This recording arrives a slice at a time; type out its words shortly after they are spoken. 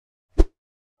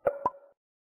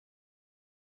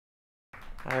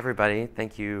Hi, everybody.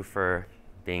 Thank you for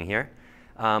being here.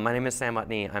 My name is Sam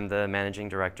Utne. I'm the Managing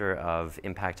Director of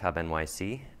Impact Hub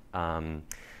NYC. And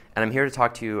I'm here to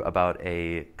talk to you about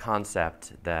a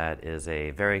concept that is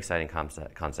a very exciting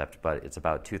concept, but it's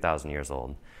about 2,000 years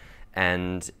old.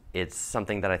 And it's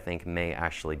something that I think may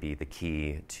actually be the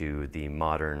key to the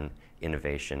modern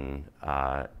innovation,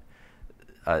 a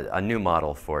new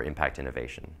model for impact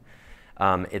innovation.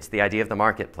 It's the idea of the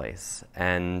marketplace,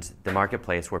 and the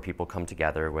marketplace where people come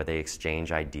together, where they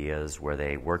exchange ideas, where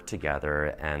they work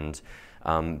together and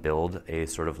build a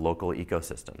sort of local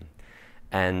ecosystem.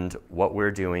 And what we're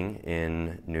doing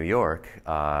in New York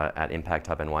at Impact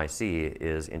Hub NYC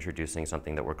is introducing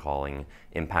something that we're calling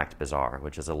Impact Bazaar,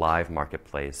 which is a live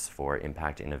marketplace for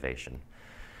impact innovation.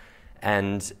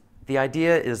 And the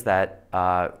idea is that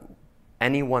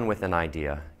anyone with an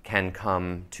idea can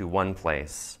come to one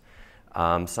place,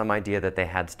 some idea that they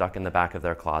had stuck in the back of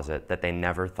their closet that they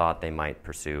never thought they might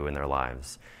pursue in their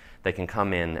lives. They can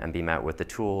come in and be met with the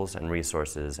tools and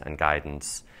resources and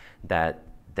guidance that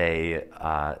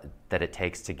it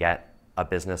takes to get a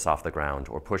business off the ground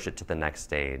or push it to the next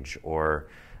stage or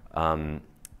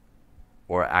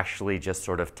actually just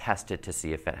sort of test it to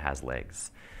see if it has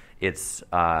legs. It's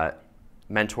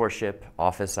mentorship,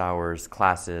 office hours,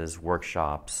 classes,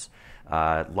 workshops,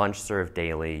 lunch served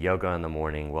daily, yoga in the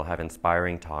morning. We'll have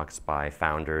inspiring talks by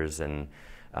founders and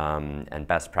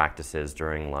best practices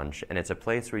during lunch. And it's a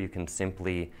place where you can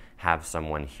simply have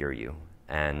someone hear you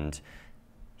and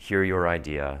hear your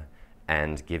idea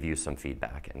and give you some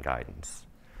feedback and guidance.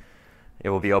 It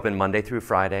will be open Monday through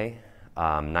Friday,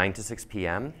 9 to 6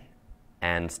 p.m.,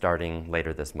 and starting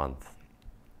later this month.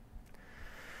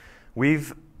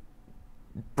 We've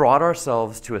brought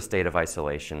ourselves to a state of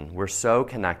isolation. We're so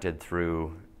connected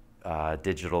through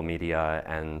digital media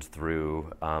and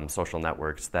through social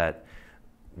networks that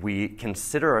we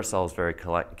consider ourselves very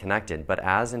connected, but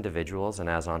as individuals and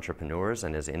as entrepreneurs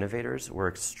and as innovators, we're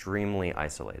extremely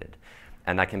isolated,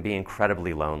 and that can be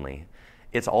incredibly lonely.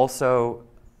 It's also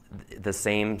the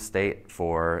same state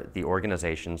for the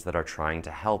organizations that are trying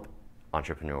to help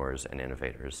entrepreneurs and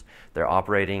innovators. They're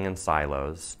operating in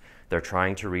silos. They're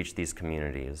trying to reach these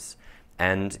communities,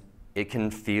 and it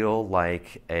can feel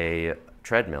like a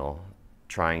treadmill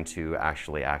trying to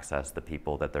actually access the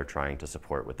people that they're trying to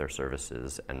support with their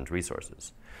services and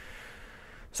resources.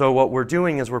 So what we're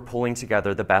doing is we're pulling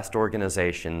together the best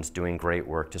organizations doing great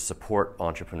work to support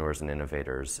entrepreneurs and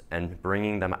innovators and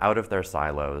bringing them out of their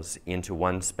silos into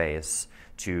one space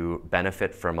to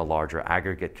benefit from a larger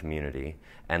aggregate community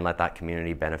and let that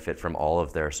community benefit from all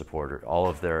of their support,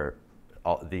 let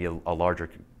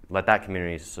that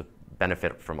community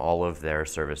benefit from all of their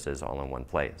services all in one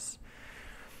place.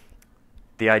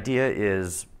 The idea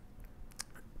is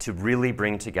to really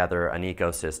bring together an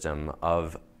ecosystem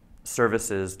of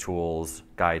services, tools,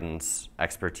 guidance,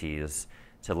 expertise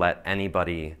to let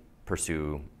anybody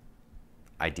pursue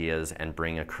ideas and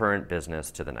bring a current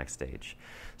business to the next stage.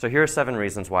 So here are 7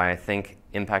 reasons why I think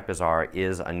Impact Bazaar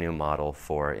is a new model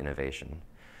for innovation.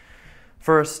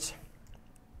 First,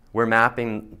 we're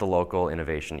mapping the local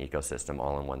innovation ecosystem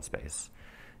all in one space.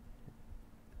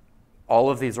 All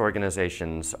of these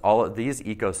organizations, all of these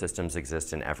ecosystems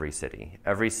exist in every city.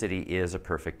 Every city is a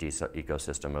perfect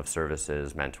ecosystem of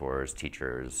services, mentors,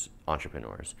 teachers,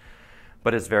 entrepreneurs.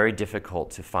 But it's very difficult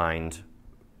to find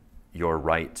your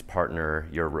right partner,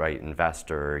 your right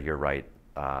investor, your right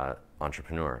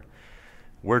entrepreneur.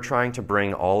 We're trying to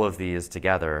bring all of these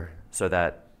together so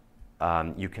that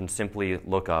you can simply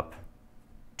look up,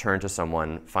 turn to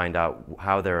someone, find out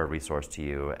how they're a resource to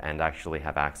you, and actually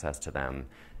have access to them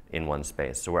in one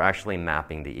space. So we're actually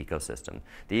mapping the ecosystem.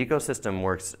 The ecosystem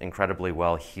works incredibly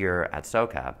well here at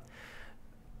SOCAP.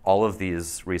 All of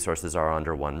these resources are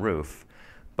under one roof.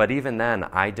 But even then,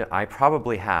 I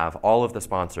probably have all of the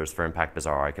sponsors for Impact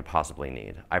Bazaar I could possibly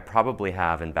need. I probably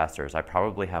have investors. I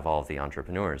probably have all of the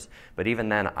entrepreneurs. But even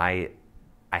then, I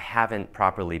haven't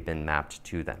properly been mapped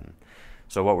to them.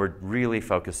 So what we're really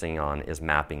focusing on is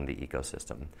mapping the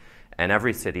ecosystem. And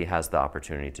every city has the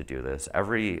opportunity to do this.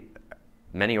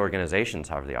 Many organizations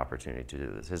have the opportunity to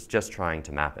do this. It's just trying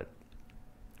to map it.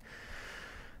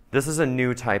 This is a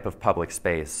new type of public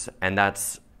space, and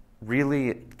that's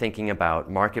really thinking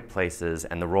about marketplaces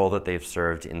and the role that they've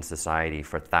served in society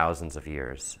for thousands of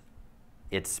years.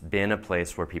 It's been a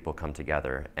place where people come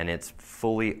together, and it's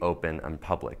fully open and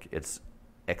public. It's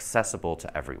accessible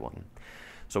to everyone.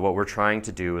 So what we're trying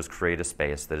to do is create a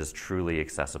space that is truly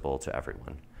accessible to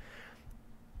everyone.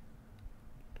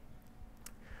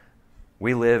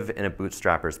 We live in a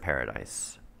bootstrapper's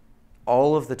paradise.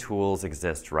 All of the tools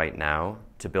exist right now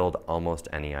to build almost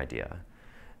any idea.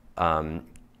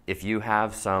 if you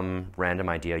have some random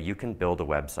idea, you can build a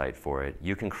website for it.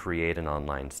 You can create an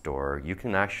online store. You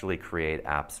can actually create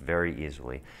apps very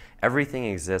easily. Everything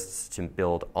exists to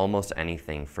build almost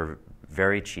anything for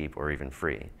very cheap or even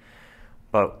free.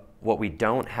 But what we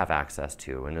don't have access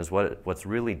to, and is what's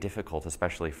really difficult,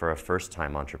 especially for a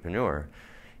first-time entrepreneur,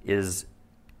 is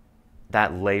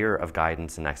that layer of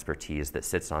guidance and expertise that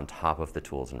sits on top of the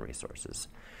tools and resources.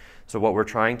 So what we're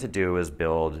trying to do is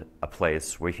build a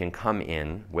place where you can come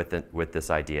in with this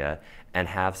idea and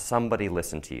have somebody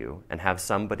listen to you and have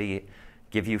somebody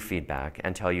give you feedback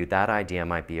and tell you that idea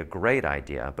might be a great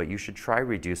idea, but you should try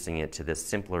reducing it to this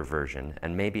simpler version,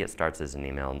 and maybe it starts as an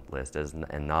email list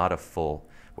and not a full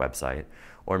website,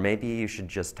 or maybe you should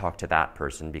just talk to that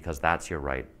person because that's your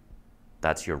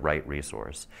right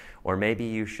resource, or maybe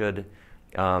you should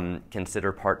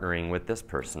consider partnering with this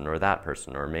person,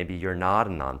 or maybe you're not a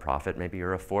nonprofit, maybe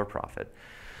you're a for-profit.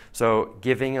 So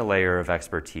giving a layer of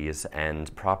expertise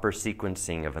and proper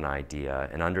sequencing of an idea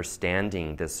and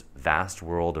understanding this vast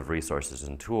world of resources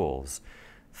and tools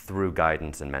through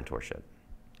guidance and mentorship.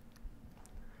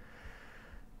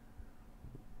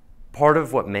 Part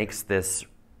of what makes this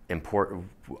important,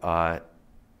 a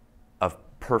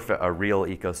real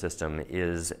ecosystem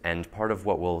is, and part of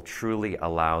what will truly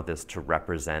allow this to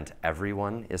represent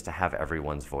everyone, is to have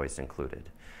everyone's voice included.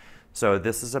 So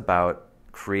this is about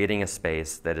creating a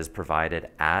space that is provided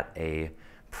at a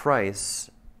price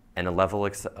and a level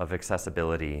of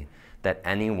accessibility that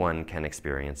anyone can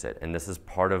experience it. And this is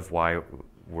part of why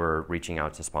we're reaching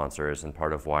out to sponsors and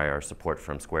part of why our support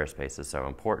from Squarespace is so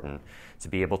important, to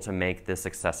be able to make this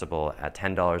accessible at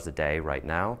 $10 a day right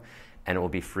now, and it will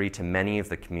be free to many of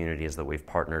the communities that we've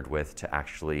partnered with to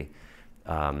actually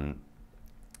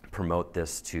promote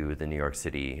this to the New York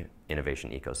City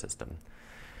innovation ecosystem.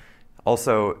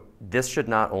 Also, this should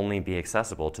not only be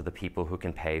accessible to the people who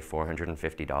can pay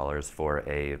 $450 for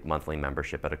a monthly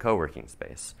membership at a co-working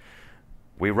space.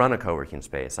 We run a co-working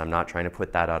space. I'm not trying to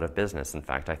put that out of business. In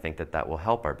fact, I think that that will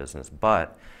help our business.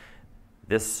 But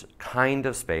this kind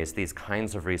of space, these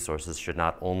kinds of resources should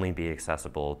not only be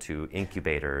accessible to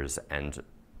incubators and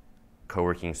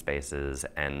co-working spaces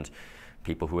and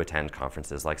people who attend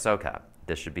conferences like SOCAP.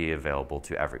 This should be available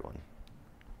to everyone.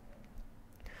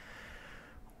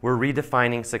 We're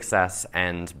redefining success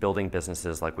and building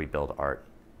businesses like we build art.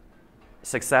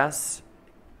 Success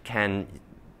can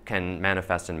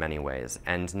manifest in many ways,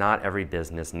 and not every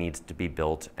business needs to be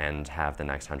built and have the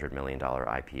next $100 million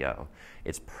IPO.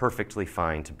 It's perfectly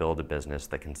fine to build a business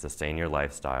that can sustain your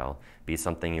lifestyle, be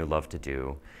something you love to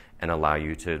do, and allow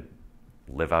you to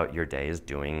live out your days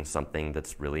doing something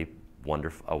that's really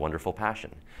a wonderful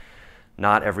passion.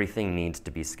 Not everything needs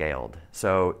to be scaled.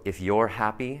 So if you're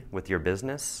happy with your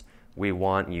business, we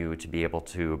want you to be able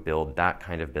to build that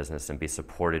kind of business and be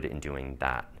supported in doing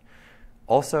that.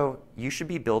 Also, you should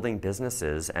be building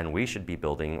businesses, and we should be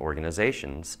building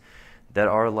organizations that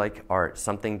are like art,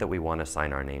 something that we want to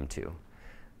sign our name to.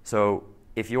 So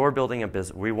if you're building a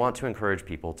business, we want to encourage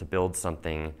people to build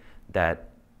something that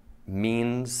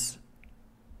means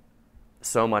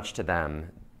so much to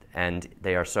them and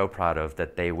they are so proud of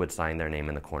that they would sign their name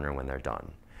in the corner when they're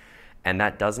done. And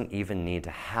that doesn't even need to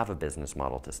have a business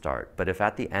model to start. But if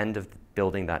at the end of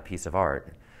building that piece of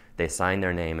art, they sign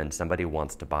their name and somebody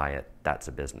wants to buy it, that's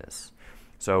a business.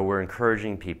 So we're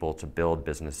encouraging people to build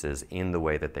businesses in the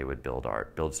way that they would build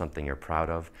art. Build something you're proud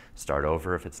of, start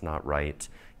over if it's not right,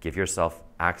 give yourself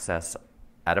access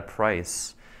at a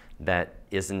price that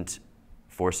isn't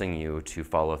forcing you to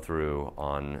follow through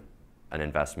on an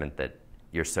investment that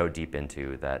you're so deep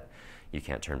into that you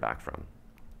can't turn back from.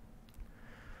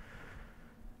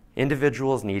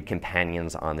 Individuals need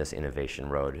companions on this innovation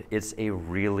road. It's a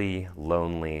really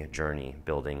lonely journey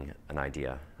building an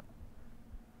idea.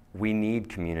 We need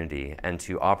community, and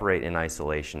to operate in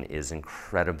isolation is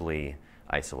incredibly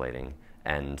isolating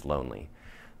and lonely.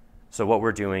 So what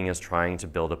we're doing is trying to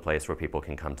build a place where people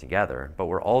can come together, but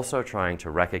we're also trying to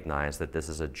recognize that this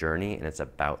is a journey and it's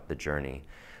about the journey.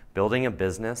 Building a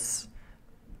business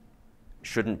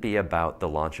shouldn't be about the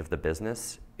launch of the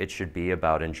business. It should be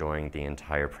about enjoying the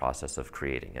entire process of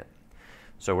creating it.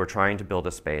 So we're trying to build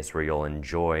a space where you'll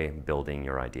enjoy building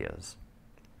your ideas.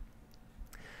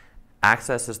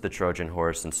 Access is the Trojan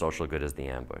horse and social good is the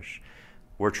ambush.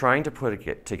 We're trying to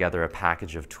put together a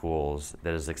package of tools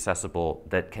that is accessible,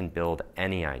 that can build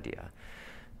any idea.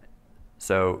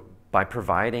 So by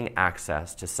providing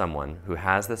access to someone who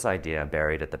has this idea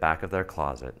buried at the back of their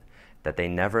closet that they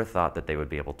never thought that they would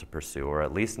be able to pursue, or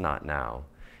at least not now,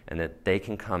 and that they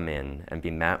can come in and be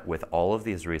met with all of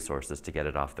these resources to get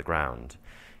it off the ground,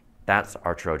 That's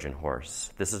our Trojan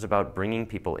horse. This is about bringing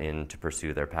people in to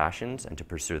pursue their passions and to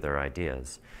pursue their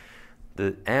ideas.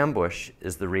 The ambush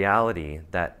is the reality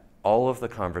that all of the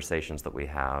conversations that we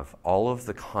have, all of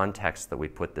the context that we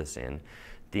put this in,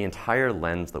 the entire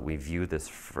lens that we view this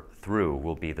through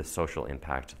will be the social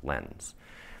impact lens.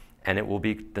 And it will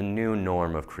be the new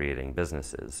norm of creating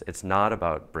businesses. It's not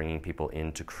about bringing people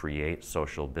in to create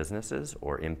social businesses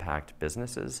or impact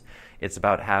businesses. It's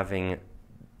about having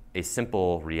a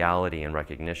simple reality and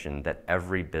recognition that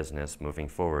every business moving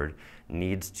forward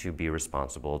needs to be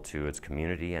responsible to its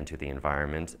community and to the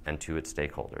environment and to its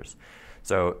stakeholders.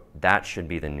 So that should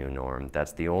be the new norm.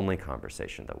 That's the only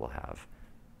conversation that we'll have.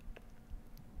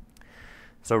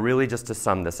 So really, just to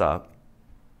sum this up,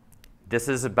 this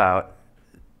is about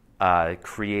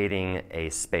creating a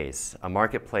space. A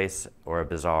marketplace or a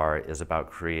bazaar is about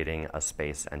creating a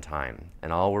space and time.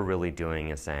 And all we're really doing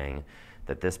is saying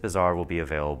that this bazaar will be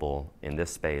available in this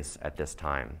space at this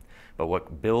time. But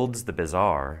what builds the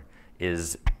bazaar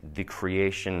is the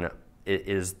creation, it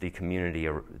is the community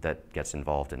that gets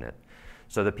involved in it.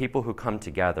 So the people who come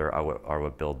together are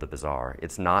what build the bazaar.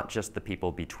 It's not just the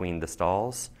people between the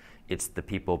stalls, it's the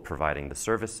people providing the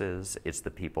services, it's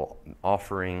the people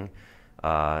offering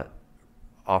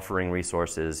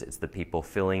resources, it's the people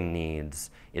filling needs,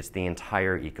 it's the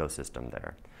entire ecosystem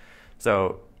there.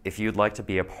 So if you'd like to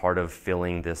be a part of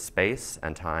filling this space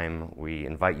and time, we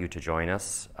invite you to join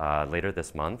us later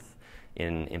this month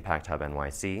in Impact Hub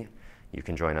NYC. You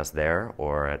can join us there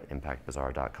or at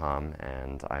impactbazaar.com,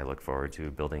 and I look forward to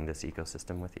building this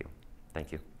ecosystem with you.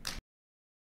 Thank you.